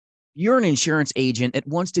You're an insurance agent that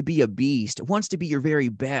wants to be a beast, wants to be your very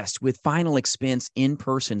best with final expense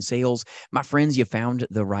in-person sales. My friends, you found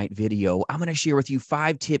the right video. I'm going to share with you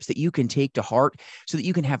 5 tips that you can take to heart so that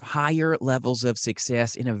you can have higher levels of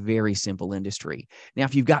success in a very simple industry. Now,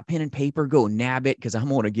 if you've got pen and paper, go nab it because I'm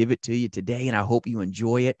going to give it to you today and I hope you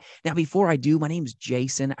enjoy it. Now, before I do, my name's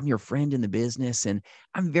Jason. I'm your friend in the business and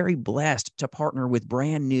I'm very blessed to partner with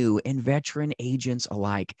brand new and veteran agents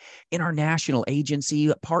alike in our national agency,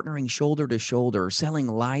 partnering shoulder to shoulder, selling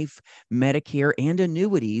life, Medicare, and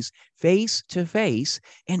annuities face to face,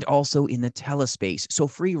 and also in the telespace. So,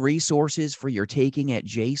 free resources for your taking at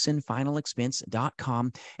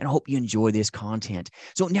jasonfinalexpense.com. And I hope you enjoy this content.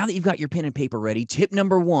 So, now that you've got your pen and paper ready, tip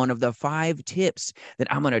number 1 of the 5 tips that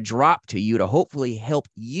I'm going to drop to you to hopefully help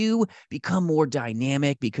you become more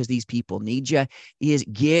dynamic because these people need you is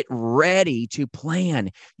get ready to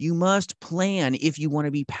plan. You must plan if you want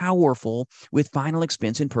to be powerful with final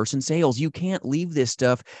expense in person sales. You can't leave this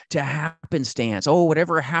stuff to happenstance. Oh,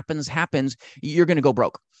 whatever happens, happens. You're going to go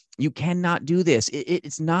broke. You cannot do this.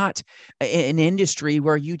 It's not an industry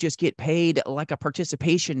where you just get paid like a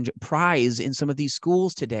participation prize in some of these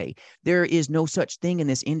schools today. There is no such thing in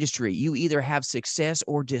this industry. You either have success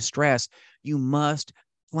or distress. You must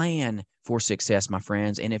plan for success, my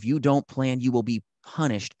friends. And if you don't plan, you will be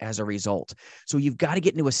punished as a result. So you've got to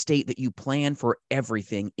get into a state that you plan for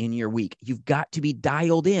everything in your week. You've got to be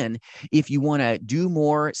dialed in if you want to do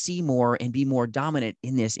more, see more, and be more dominant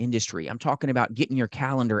in this industry. I'm talking about getting your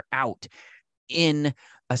calendar out in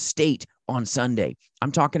a state on Sunday.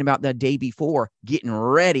 I'm talking about the day before, getting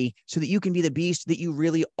ready so that you can be the beast that you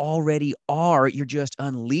really already are. You're just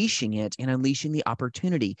unleashing it and unleashing the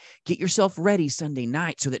opportunity. Get yourself ready Sunday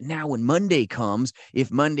night so that now when Monday comes, if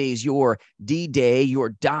Monday is your D-Day, your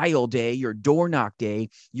dial day, your door knock day,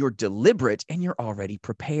 you're deliberate and you're already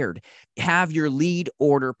prepared. Have your lead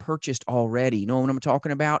order purchased already. You know what I'm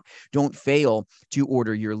talking about? Don't fail to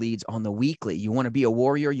order your leads on the weekly. You want to be a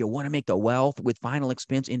warrior. You want to make the wealth with final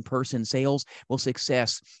expense in-person sales. Well, success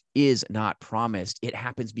is not promised. It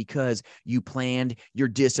happens because you planned, you're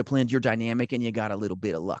disciplined, you're dynamic, and you got a little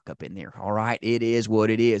bit of luck up in there. All right. It is what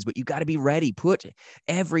it is, but you got to be ready. Put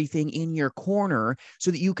everything in your corner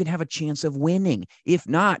so that you can have a chance of winning. If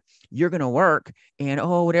not, you're going to work and,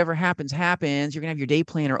 oh, whatever happens, happens. You're going to have your day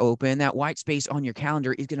planner open. That white space on your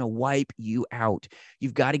calendar is going to wipe you out.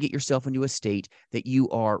 You've got to get yourself into a state that you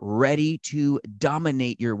are ready to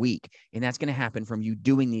dominate your week. And that's going to happen from you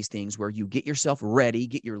doing these things where you get yourself ready,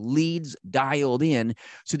 get your leads dialed in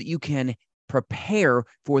so that you can prepare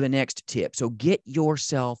for the next tip. So get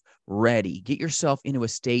yourself ready. Get yourself into a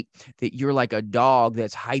state that you're like a dog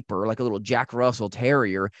that's hyper, like a little Jack Russell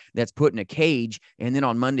Terrier that's put in a cage. And then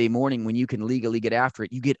on Monday morning, when you can legally get after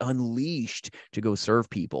it, you get unleashed to go serve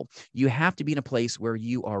people. You have to be in a place where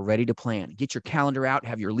you are ready to plan. Get your calendar out,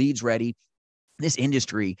 have your leads ready. This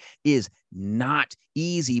industry is not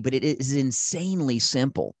easy, but it is insanely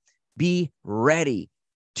simple. Be ready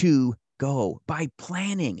to go by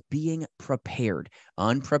planning, being prepared.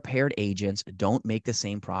 Unprepared agents don't make the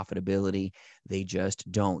same profitability. They just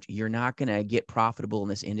don't. You're not going to get profitable in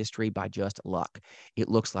this industry by just luck. It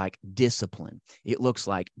looks like discipline. It looks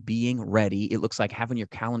like being ready. It looks like having your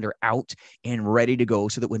calendar out and ready to go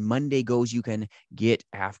so that when Monday goes, you can get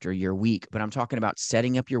after your week. But I'm talking about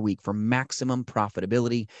setting up your week for maximum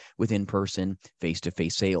profitability with in-person,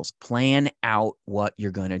 face-to-face sales. Plan out what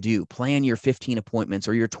you're going to do. Plan your 15 appointments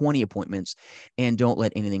or your 20 appointments, and don't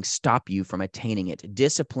let anything stop you from attaining it.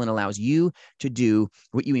 Discipline allows you to do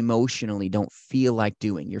what you emotionally don't feel like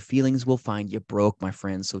doing. Your feelings will find you broke, my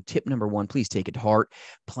friends. So tip number 1, please take it to heart.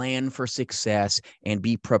 Plan for success and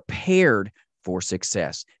be prepared for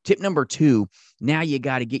success. Tip number 2, now you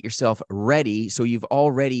got to get yourself ready. So you've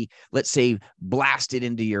already, let's say, blasted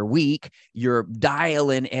into your week. You're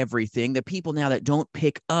dialing everything. The people now that don't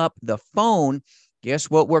pick up the phone,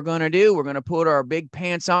 guess what we're going to do? We're going to put our big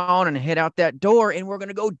pants on and head out that door, and we're going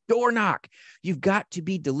to go door knock. You've got to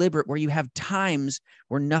be deliberate where you have times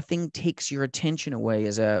where nothing takes your attention away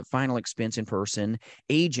as a final expense in-person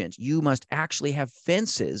agent. You must actually have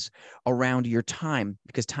fences around your time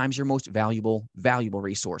because time's your most valuable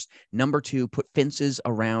resource. Number 2, put fences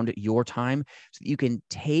around your time so that you can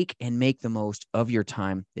take and make the most of your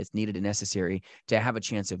time that's needed and necessary to have a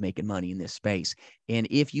chance of making money in this space. And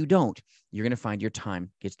if you don't, you're going to find your time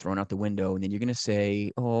gets thrown out the window. And then you're going to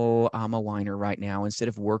say, oh, I'm a whiner right now, instead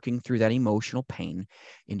of working through that emotional pain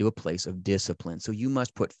into a place of discipline. So you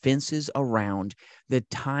must put fences around the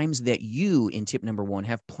times that you, in tip number 1,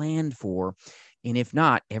 have planned for And if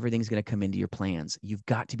not, everything's going to come into your plans. You've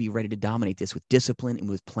got to be ready to dominate this with discipline and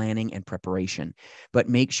with planning and preparation. But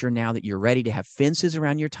make sure now that you're ready to have fences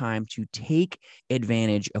around your time to take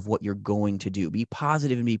advantage of what you're going to do. Be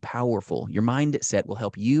positive and be powerful. Your mindset will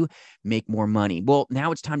help you make more money. Well,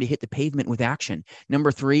 now it's time to hit the pavement with action.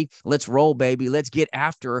 Number 3, let's roll, baby. Let's get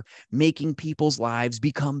after making people's lives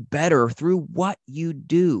become better through what you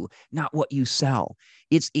do, not what you sell.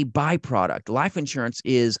 It's a byproduct. Life insurance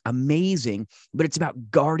is amazing, but it's about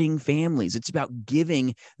guarding families. It's about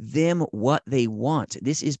giving them what they want.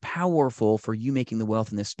 This is powerful for you making the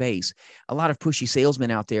wealth in this space. A lot of pushy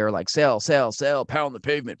salesmen out there like sell, sell, sell, pound the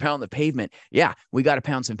pavement, pound the pavement. Yeah, we got to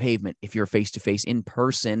pound some pavement if you're a face-to-face,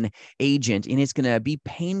 in-person agent, and it's going to be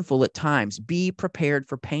painful at times. Be prepared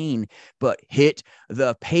for pain, but hit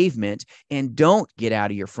the pavement and don't get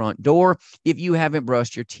out of your front door if you haven't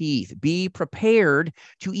brushed your teeth. Be prepared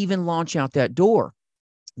to even launch out that door.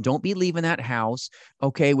 Don't be leaving that house,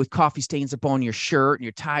 okay, with coffee stains up on your shirt and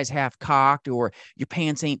your tie's half cocked, or your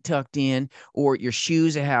pants ain't tucked in, or your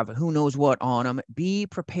shoes have who knows what on them. Be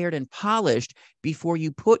prepared and polished before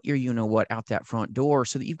you put your you-know-what out that front door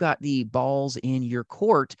so that you've got the balls in your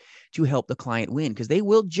court to help the client win, because they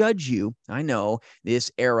will judge you. I know this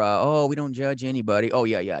era, oh, we don't judge anybody. Oh,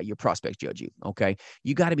 yeah, your prospects judge you, okay?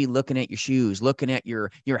 You got to be looking at your shoes, looking at your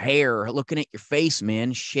hair, looking at your face,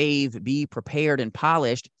 men. Shave, be prepared and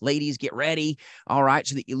polished. Ladies, get ready, all right,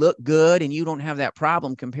 so that you look good and you don't have that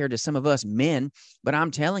problem compared to some of us men. But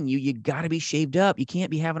I'm telling you, you got to be shaved up. You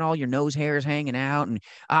can't be having all your nose hairs hanging out and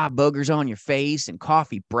boogers on your face and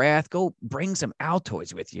coffee breath. Go bring some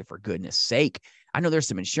Altoids with you, for goodness sake. I know there's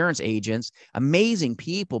some insurance agents, amazing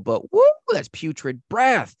people, but whoo, that's putrid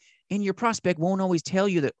breath. And your prospect won't always tell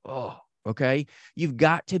you that, oh, okay? You've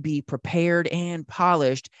got to be prepared and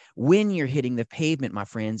polished when you're hitting the pavement, my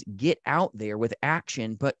friends. Get out there with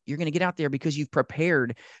action, but you're going to get out there because you've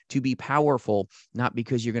prepared to be powerful, not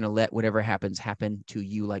because you're going to let whatever happens happen to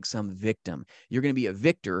you like some victim. You're going to be a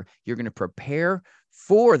victor. You're going to prepare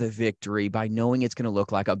for the victory by knowing it's going to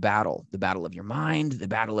look like a battle, the battle of your mind, the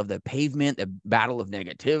battle of the pavement, the battle of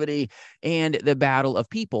negativity, and the battle of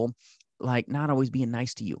people like not always being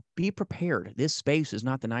nice to you. Be prepared. This space is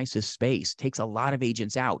not the nicest space. It takes a lot of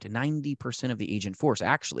agents out. 90% of the agent force,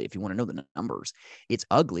 actually, if you want to know the numbers, it's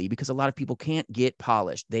ugly because a lot of people can't get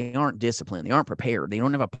polished. They aren't disciplined. They aren't prepared. They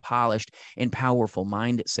don't have a polished and powerful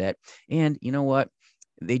mindset. And you know what?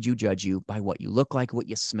 They do judge you by what you look like, what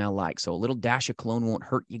you smell like. So a little dash of cologne won't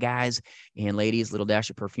hurt you guys. And ladies, a little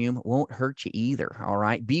dash of perfume won't hurt you either. All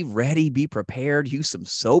right. Be ready. Be prepared. Use some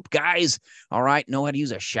soap, guys. All right. Know how to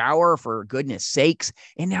use a shower, for goodness sakes.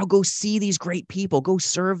 And now go see these great people. Go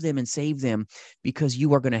serve them and save them, because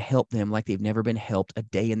you are going to help them like they've never been helped a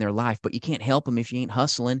day in their life. But you can't help them if you ain't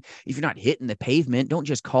hustling. If you're not hitting the pavement, don't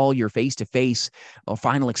just call your face-to-face or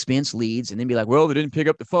final expense leads and then be like, well, they didn't pick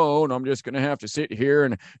up the phone. I'm just going to have to sit here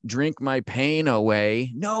and drink my pain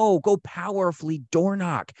away. No, go powerfully door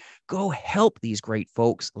knock. Go help these great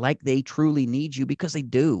folks like they truly need you, because they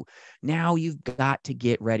do. Now you've got to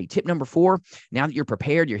get ready. Tip number 4, now that you're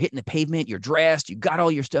prepared, you're hitting the pavement, you're dressed, you got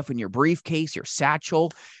all your stuff in your briefcase, your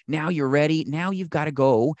satchel. Now you're ready. Now you've got to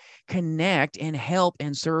go connect and help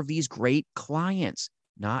and serve these great clients,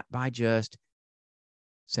 not by just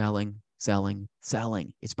selling.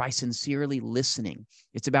 It's by sincerely listening.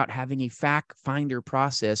 It's about having a fact finder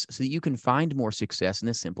process so that you can find more success in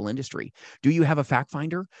this simple industry. Do you have a fact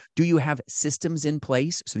finder? Do you have systems in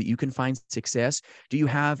place so that you can find success? Do you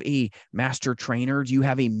have a master trainer? Do you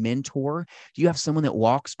have a mentor? Do you have someone that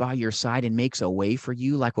walks by your side and makes a way for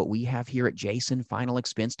you, like what we have here at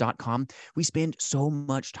jasonfinalexpense.com? We spend so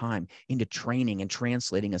much time into training and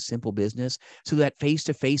translating a simple business so that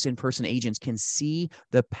face-to-face in-person agents can see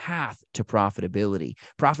the path to profitability.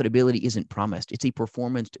 Profitability isn't promised. It's a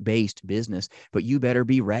performance-based business, but you better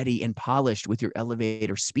be ready and polished with your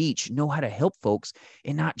elevator speech. Know how to help folks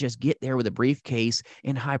and not just get there with a briefcase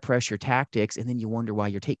and high-pressure tactics, and then you wonder why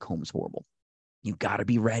your take-home is horrible. You've got to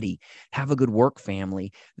be ready. Have a good work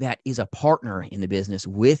family that is a partner in the business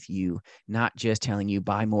with you, not just telling you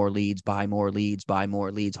buy more leads, buy more leads, buy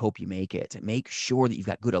more leads, hope you make it. Make sure that you've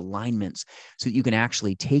got good alignments so that you can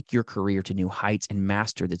actually take your career to new heights and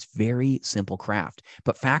master this very simple craft.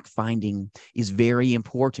 But fact finding is very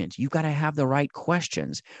important. You've got to have the right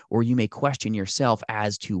questions, or you may question yourself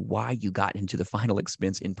as to why you got into the final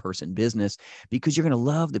expense in-person business, because you're going to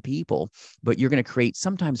love the people, but you're going to create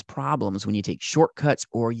sometimes problems when you take shortcuts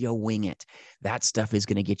or you wing it. That stuff is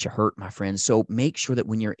going to get you hurt, my friends. So make sure that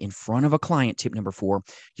when you're in front of a client, tip number 4,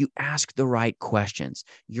 you ask the right questions.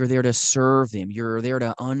 You're there to serve them. You're there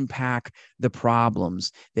to unpack the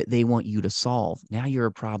problems that they want you to solve. Now you're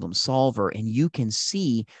a problem solver, and you can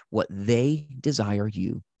see what they desire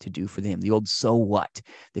you to do for them. The old so what.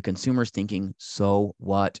 The consumer's thinking, so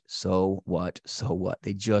what, so what, so what.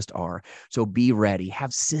 They just are. So be ready,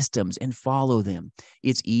 have systems and follow them.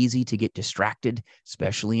 It's easy to get distracted,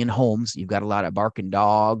 especially in homes. You've got a lot of barking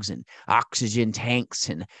dogs and oxygen tanks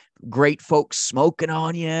and great folks smoking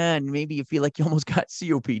on you, and maybe you feel like you almost got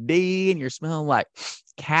COPD and you're smelling like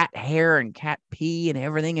cat hair and cat pee and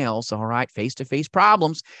everything else. All right, face-to-face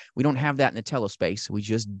problems. We don't have that in the telespace. We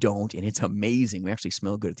just don't, and it's amazing. We actually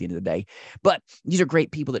smell good at the end of the day. But these are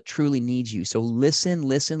great people that truly need you. So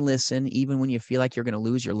listen, even when you feel like you're going to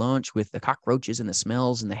lose your lunch with the cockroaches and the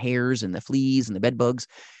smells and the hairs and the fleas and the bed bugs.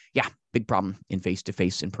 Yeah, big problem in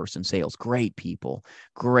face-to-face in-person sales. Great people,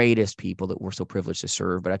 greatest people that we're so privileged to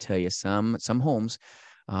serve. But I tell you, some homes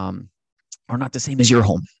are not the same as your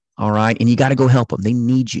home. All right. And you got to go help them. They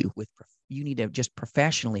need you. You need to just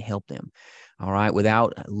professionally help them. All right.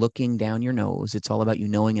 Without looking down your nose. It's all about you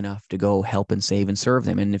knowing enough to go help and save and serve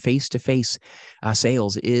them. And the face-to-face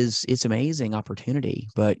sales it's amazing opportunity,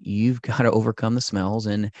 but you've got to overcome the smells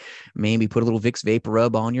and maybe put a little Vicks Vapor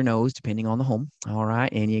Rub on your nose, depending on the home. All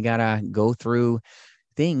right. And you got to go through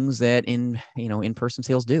things that in-person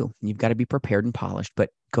sales do. You've got to be prepared and polished, but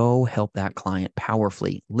go help that client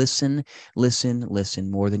powerfully. Listen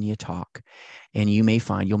more than you talk. And you may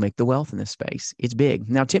find you'll make the wealth in this space. It's big.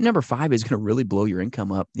 Now, tip number 5 is going to really blow your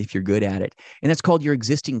income up if you're good at it. And that's called your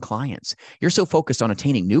existing clients. You're so focused on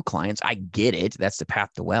attaining new clients. I get it. That's the path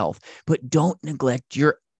to wealth. But don't neglect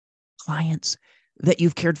your clients that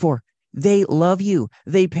you've cared for. They love you.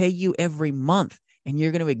 They pay you every month. And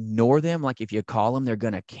you're going to ignore them. Like if you call them, they're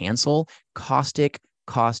going to cancel. Caustic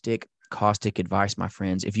advice, my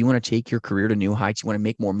friends. If you want to take your career to new heights, you want to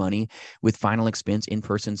make more money with final expense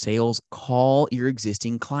in-person sales, call your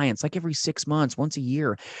existing clients like every 6 months, once a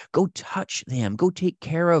year. Go touch them. Go take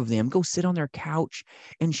care of them. Go sit on their couch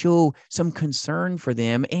and show some concern for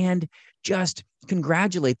them and just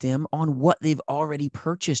congratulate them on what they've already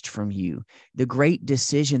purchased from you, the great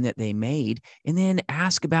decision that they made, and then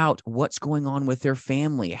ask about what's going on with their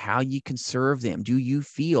family, how you can serve them. Do you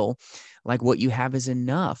feel like what you have is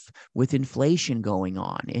enough with inflation going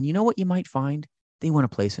on? And you know what you might find? They want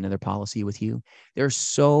to place another policy with you. There are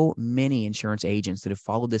so many insurance agents that have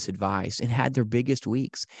followed this advice and had their biggest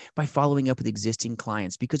weeks by following up with existing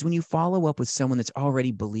clients. Because when you follow up with someone that's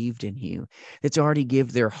already believed in you, that's already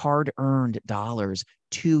give their hard-earned dollars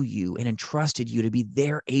to you and entrusted you to be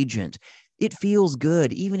their agent, it feels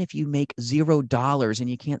good, even if you make $0 and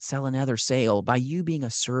you can't sell another sale. By you being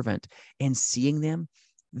a servant and seeing them,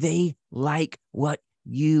 they like what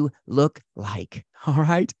you look like. All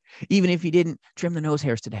right. Even if you didn't trim the nose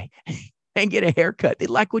hairs today and get a haircut, they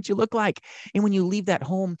like what you look like. And when you leave that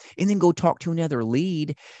home and then go talk to another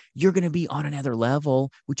lead, you're going to be on another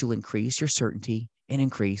level, which will increase your certainty and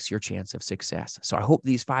increase your chance of success. So I hope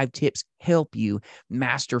these 5 tips help you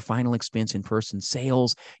master final expense in-person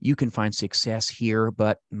sales. You can find success here,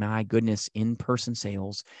 but my goodness, in-person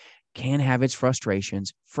sales can have its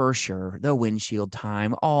frustrations for sure. The windshield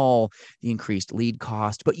time, all the increased lead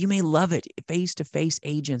cost, but you may love it. Face-to-face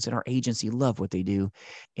agents in our agency love what they do.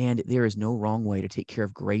 And there is no wrong way to take care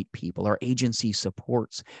of great people. Our agency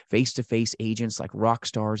supports face-to-face agents like rock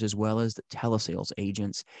stars, as well as the telesales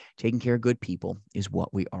agents. Taking care of good people is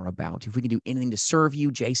what we are about. If we can do anything to serve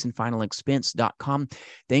you, jasonfinalexpense.com.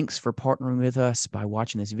 Thanks for partnering with us by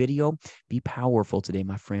watching this video. Be powerful today,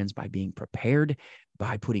 my friends, by being prepared,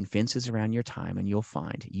 by putting fences around your time, and you'll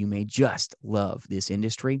find you may just love this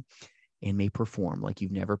industry and may perform like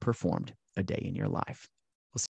you've never performed a day in your life.